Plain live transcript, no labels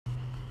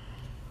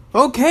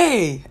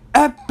Okay,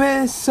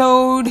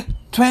 episode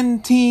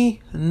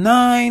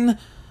 29.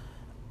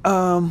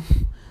 Um,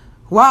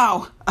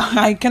 wow,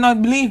 I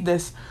cannot believe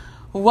this.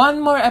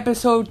 One more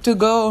episode to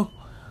go.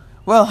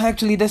 Well,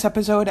 actually, this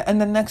episode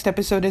and the next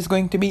episode is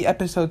going to be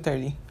episode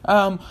 30.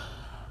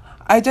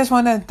 I just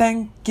want to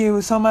thank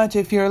you so much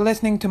if you're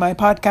listening to my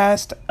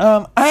podcast.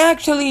 I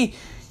actually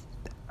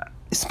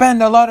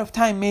spend a lot of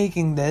time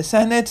making this,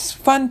 and it's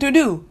fun to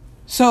do.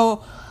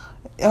 So,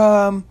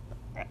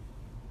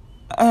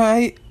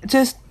 I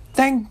just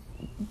thank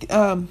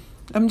I'm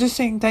just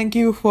saying thank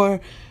you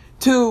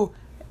to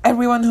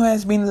everyone who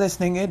has been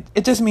listening.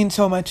 It just means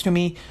so much to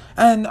me.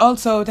 And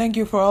also thank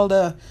you for all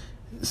the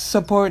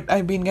support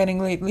I've been getting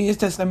lately. It's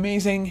just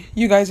amazing.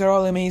 You guys are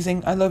all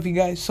amazing. I love you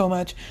guys so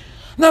much.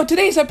 Now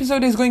today's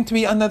episode is going to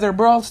be another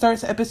Brawl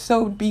Stars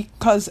episode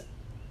because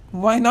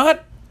why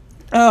not?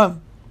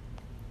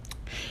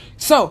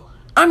 So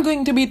I'm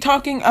going to be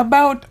talking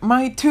about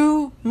my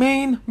two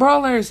main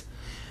brawlers.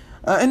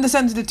 In the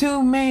sense, the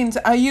two mains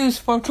I use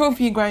for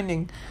trophy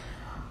grinding.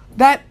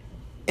 That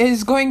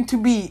is going to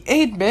be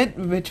 8-Bit,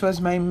 which was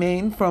my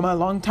main from a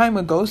long time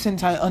ago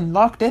since I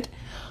unlocked it,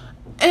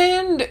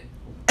 and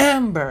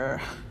Amber.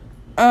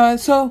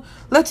 So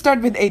let's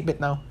start with 8-Bit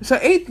now. So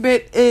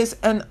 8-Bit is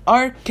an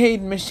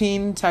arcade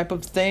machine type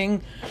of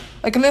thing,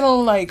 like a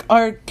little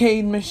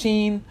arcade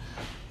machine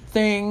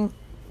thing.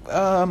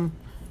 And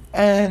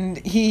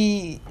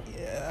I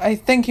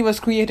think he was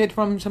created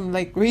from some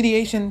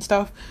radiation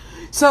stuff.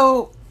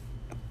 So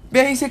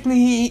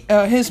basically,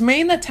 his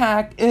main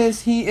attack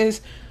is he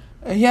has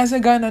a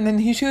gun and then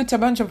he shoots a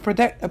bunch of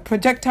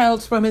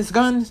projectiles from his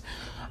guns,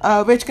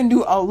 which can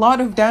do a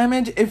lot of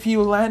damage if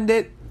you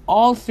landed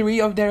all three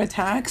of their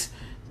attacks.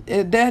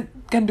 That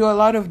can do a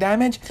lot of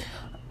damage,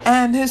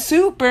 and his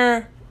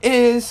super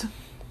is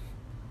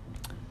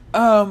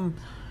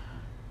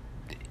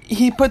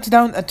he puts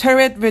down a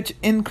turret which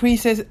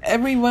increases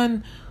every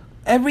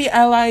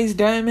ally's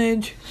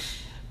damage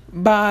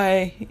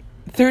by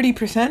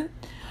 30%.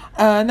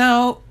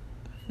 Now,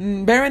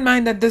 bear in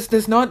mind that this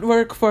does not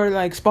work for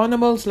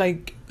spawnables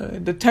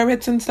the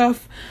turrets and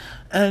stuff,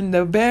 and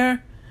the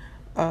bear.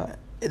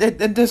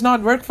 It does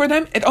not work for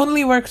them. It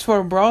only works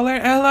for brawler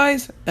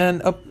allies,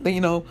 and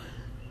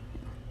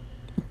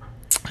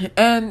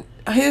and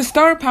his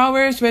star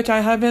powers, which I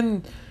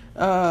haven't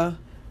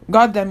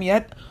got them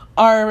yet,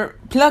 are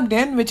plugged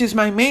in, which is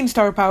my main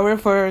star power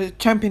for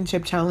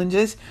championship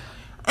challenges,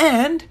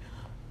 and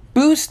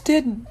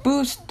boosted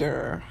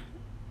booster.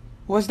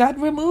 Was that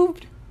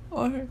removed?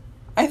 Or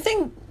I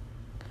think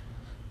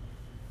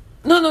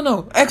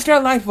No. Extra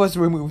life was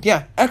removed.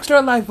 Yeah,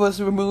 extra life was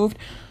removed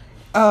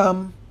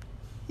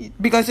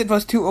because it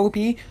was too OP.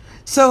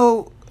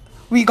 So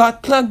we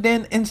got plugged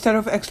in instead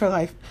of extra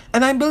life.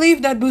 And I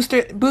believe that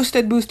boosted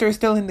booster is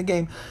still in the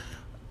game.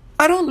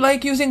 I don't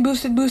like using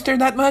boosted booster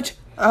that much.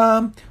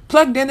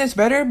 Plugged in is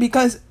better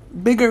because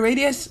bigger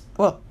radius,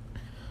 for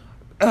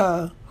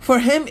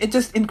him it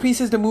just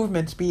increases the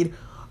movement speed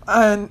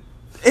and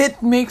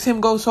it makes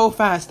him go so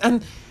fast.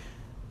 And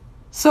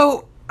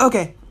so,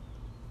 okay,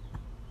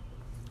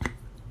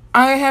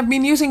 I have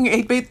been using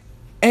 8-Bit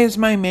as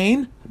my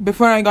main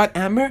before I got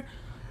Amber.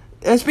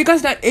 It's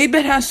because that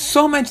 8-Bit has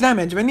so much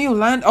damage. When you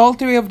land all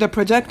three of the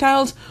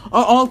projectiles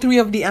or all three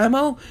of the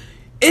ammo,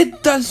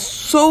 it does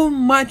so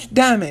much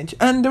damage.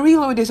 And the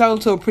reload is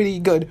also pretty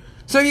good.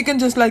 So you can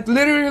just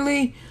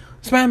literally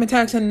spam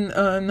attacks and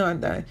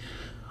not die.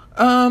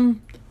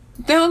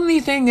 The only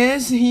thing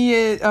is he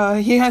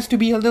has to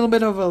be a little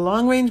bit of a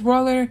long range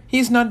brawler.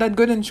 He's not that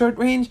good in short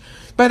range,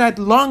 but at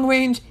long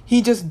range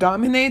he just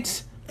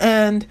dominates,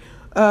 and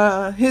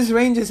his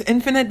range is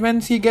infinite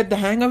once you get the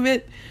hang of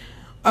it.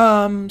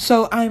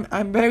 So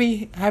I'm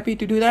very happy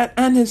to do that.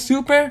 And his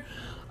super,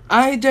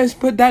 I just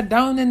put that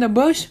down in the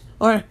bush,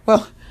 or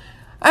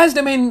as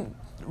the main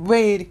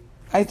way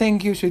I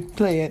think you should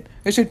play it.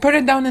 You should put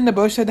it down in the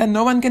bush so that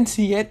no one can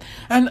see it,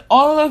 and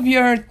all of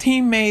your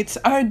teammates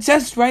are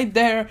just right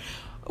there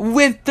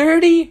with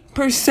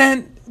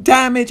 30%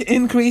 damage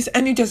increase,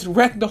 and you just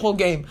wreck the whole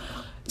game.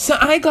 So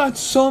I got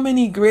so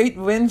many great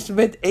wins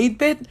with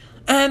 8-Bit,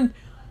 and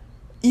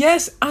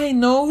yes, I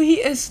know he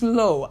is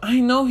slow. I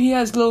know he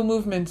has low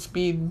movement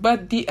speed,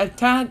 but the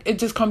attack, it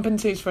just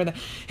compensates for that.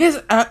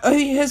 His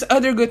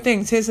other good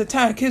things, his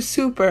attack, his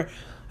super,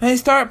 his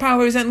star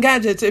powers and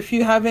gadgets, if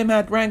you have him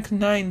at rank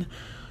 9,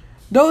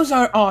 those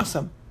are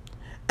awesome.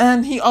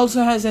 And he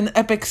also has an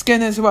epic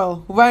skin as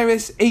well,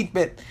 Virus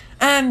 8-Bit,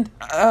 and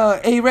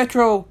a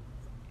retro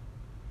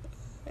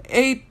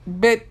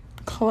 8-Bit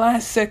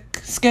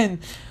classic skin,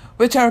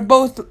 which are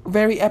both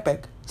very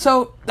epic.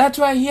 So that's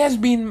why he has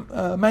been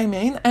my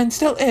main, and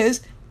still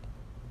is.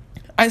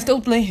 I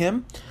still play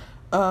him,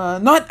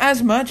 not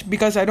as much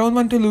because I don't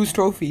want to lose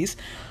trophies.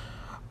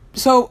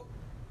 So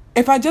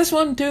if I just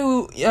want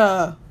to,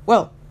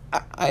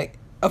 I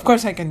of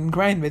course I can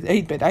grind with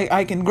 8-Bit.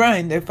 I can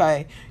grind if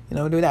I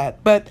do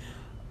that, but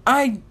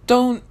I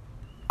don't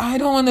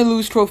want to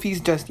lose trophies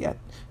just yet.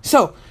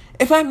 So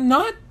if I'm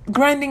not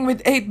grinding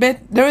with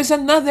 8-Bit, there is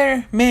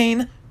another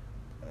main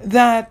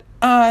that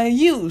I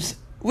use.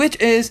 which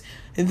is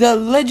the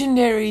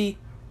legendary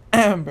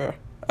Amber.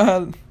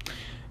 And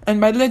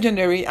by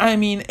legendary, I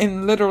mean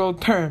in literal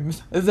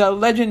terms, the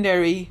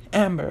legendary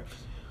Amber.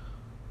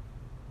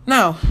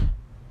 Now,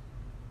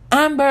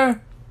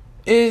 Amber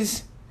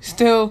is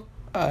still,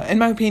 in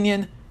my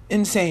opinion,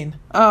 insane.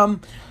 I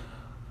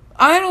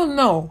don't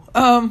know.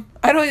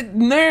 I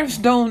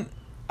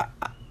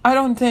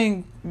don't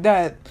think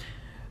that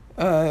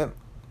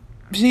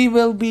she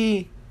will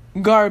be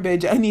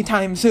garbage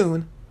anytime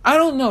soon. I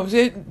don't know.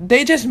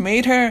 They just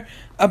made her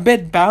a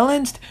bit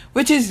balanced,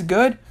 which is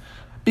good,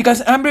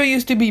 because Amber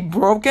used to be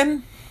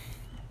broken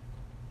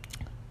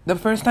the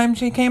first time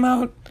she came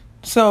out.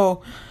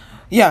 So,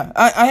 yeah,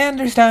 I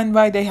understand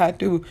why they had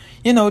to,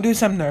 do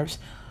some nerfs.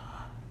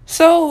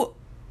 So,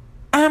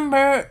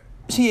 Amber,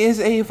 she is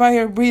a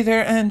fire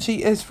breather, and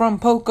she is from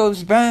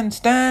Poco's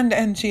bandstand,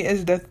 and she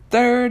is the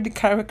third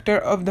character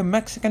of the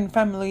Mexican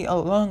family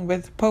along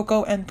with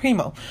Poco and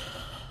Primo.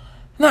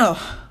 Now,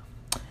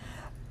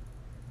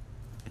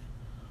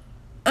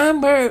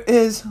 Amber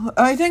is,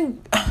 I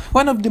think,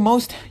 one of the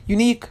most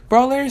unique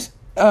brawlers.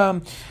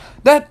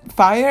 That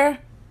fire,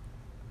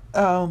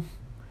 her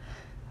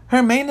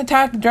main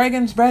attack,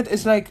 Dragon's Breath,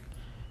 is like,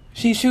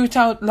 she shoots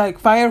out like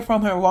fire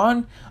from her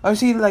wand, or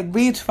she like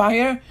breathes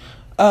fire,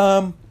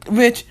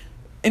 which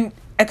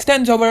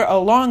extends over a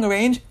long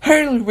range.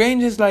 Her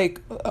range is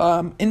like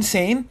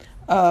insane.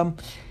 Yeah,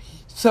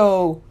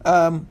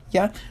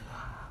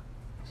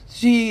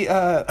 she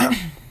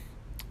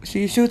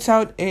she shoots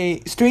out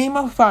a stream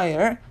of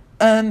fire,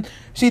 and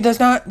she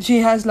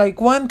has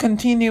like one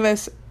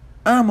continuous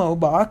ammo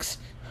box,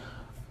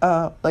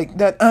 like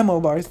that ammo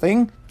bar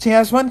thing. She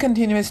has one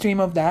continuous stream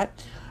of that,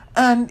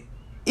 and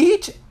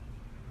each,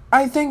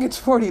 I think it's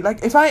 40. Like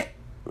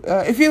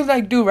if you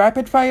like do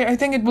rapid fire, I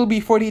think it will be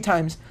 40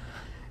 times.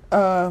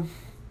 And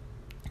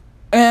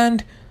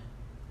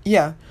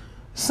yeah,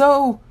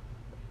 so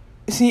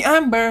see,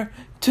 Amber,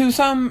 to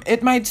some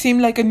it might seem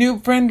like a new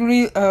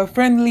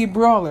friendly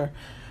brawler,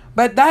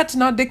 but that's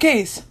not the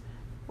case.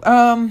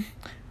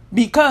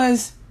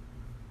 Because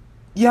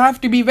you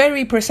have to be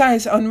very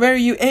precise on where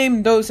you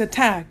aim those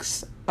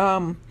attacks.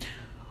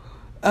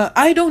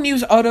 I don't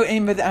use auto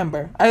aim with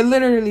Amber. I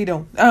literally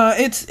don't.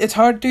 It's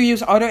hard to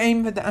use auto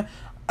aim with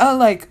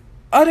like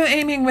auto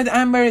aiming with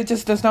Amber. It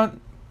just does not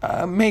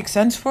make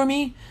sense for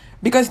me,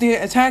 because the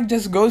attack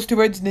just goes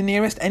towards the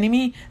nearest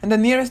enemy, and the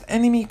nearest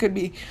enemy could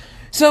be.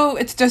 So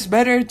it's just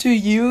better to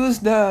use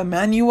the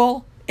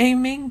manual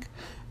aiming,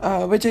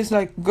 which is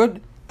like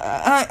good.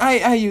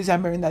 I use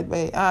Amber in that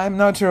way. I'm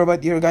not sure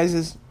what your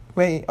guys'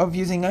 way of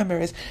using Amber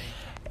is.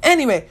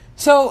 Anyway,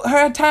 so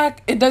her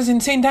attack, it does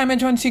insane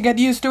damage once you get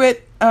used to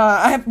it.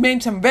 I have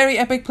made some very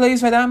epic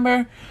plays with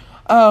Amber.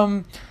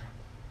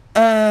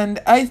 And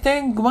I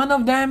think one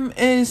of them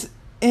is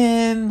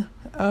in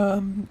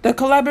the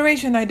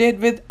collaboration I did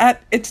with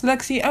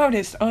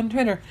 @It'sLexiArtist on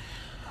Twitter.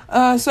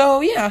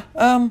 So yeah,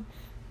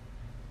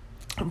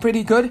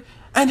 pretty good.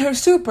 And her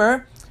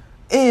super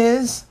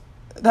is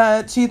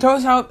that she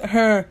throws out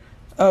her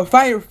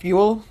fire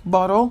fuel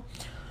bottle,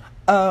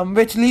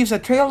 which leaves a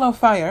trail of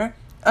fire.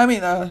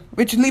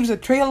 Which leaves a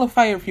trail of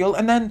fire fuel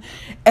and then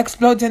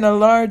explodes in a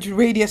large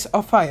radius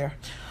of fire.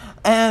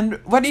 And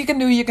what you can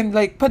do, you can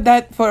like put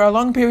that for a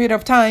long period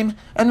of time,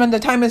 and when the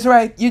time is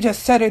right, you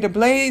just set it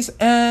ablaze,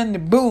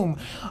 and boom,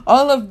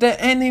 all of the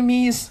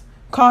enemies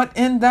caught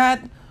in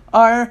that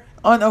are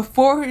on a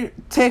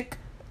 4-tick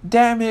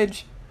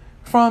damage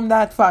from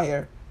that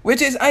fire,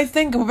 which is, I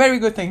think, a very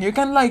good thing. You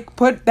can like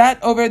put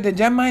that over the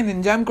gem mine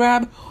and gem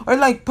grab, or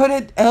like put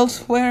it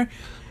elsewhere,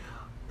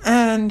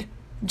 and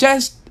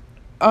just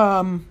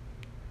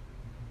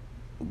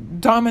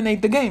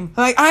dominate the game.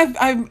 Like I've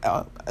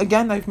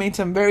made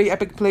some very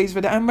epic plays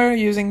with Amber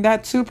using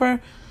that super.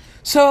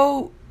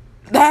 So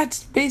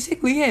that's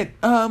basically it.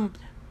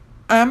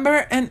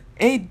 Amber and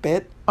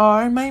 8-bit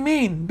are my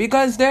main,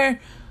 because they're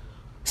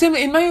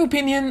simply, in my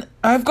opinion,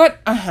 I've got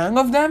a hang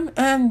of them,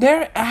 and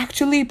they're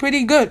actually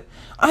pretty good.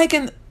 I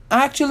can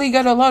actually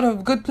get a lot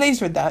of good plays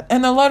with that,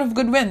 and a lot of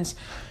good wins.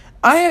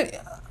 I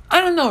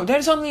don't know,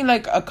 there's only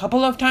like a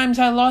couple of times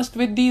I lost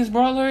with these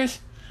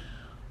brawlers.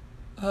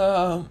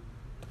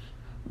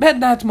 But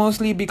that's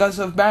mostly because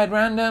of bad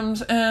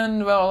randoms,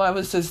 and well, I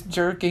was just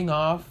jerking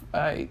off.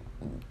 I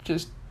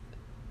just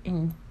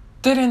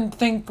didn't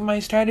think my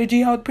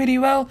strategy out pretty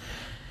well.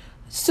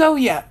 So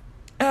yeah.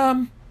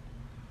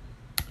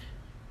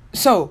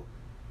 So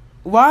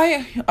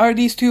why are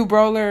these two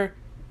brawlers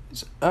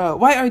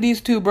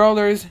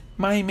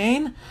my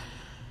main?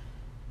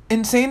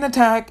 Insane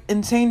attack,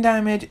 insane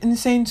damage,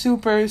 insane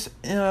supers,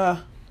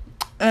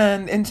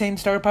 and insane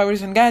star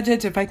powers and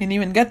gadgets, if I can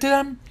even get to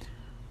them.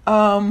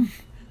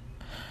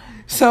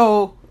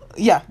 So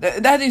yeah,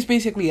 that is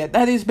basically it.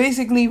 That is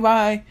basically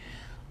why,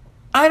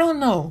 I don't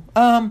know,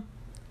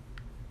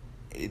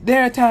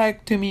 their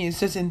attack to me is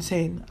just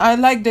insane. I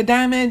like the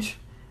damage,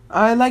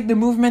 I like the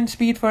movement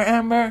speed for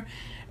Amber.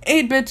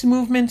 8-bit's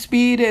movement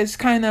speed is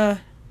kinda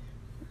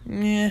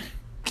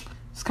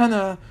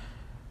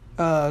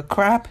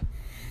crap,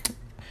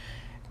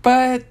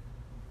 but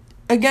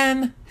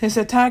again, his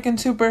attack and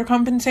super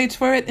compensates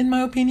for it, in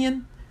my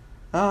opinion.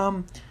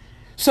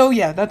 So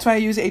yeah, that's why I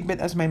use 8-bit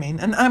as my main.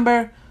 And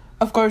Amber,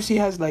 of course, he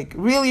has like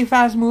really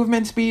fast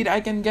movement speed.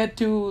 I can get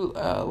to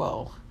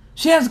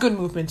she has good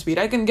movement speed.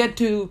 I can get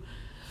to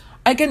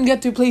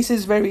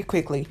places very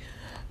quickly.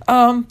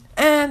 And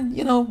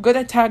good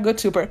attack, good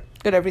super,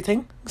 good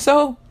everything.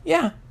 So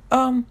yeah,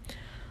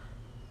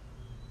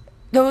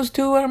 those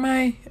two are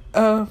my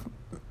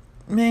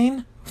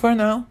main for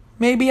now.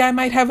 Maybe I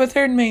might have a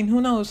third main,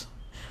 who knows.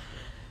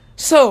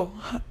 So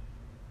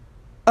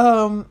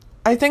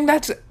I think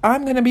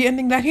I'm gonna be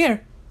ending that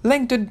here.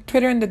 Link to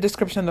Twitter in the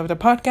description of the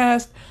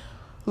podcast,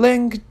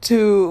 link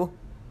to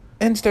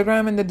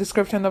Instagram in the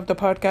description of the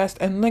podcast,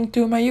 and link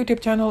to my YouTube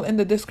channel in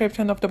the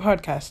description of the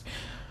podcast.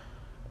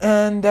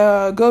 And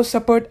go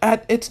support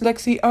at It's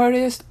Lexi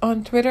Artist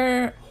on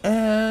Twitter.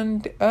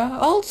 And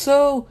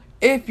also,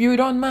 if you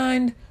don't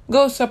mind,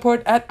 go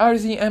support at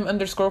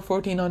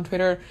RZM_14 on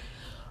Twitter.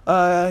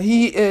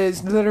 He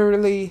is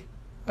literally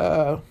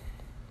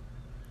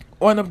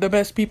one of the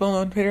best people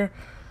on Twitter.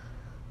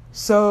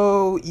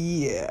 So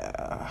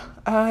yeah,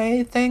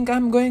 I think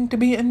I'm going to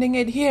be ending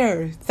it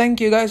here.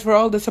 Thank you guys for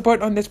all the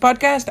support on this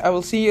podcast. I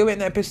will see you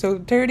in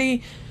episode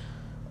 30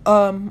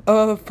 of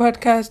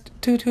podcast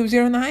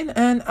 2209,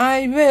 and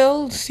I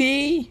will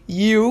see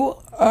you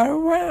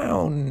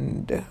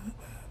around.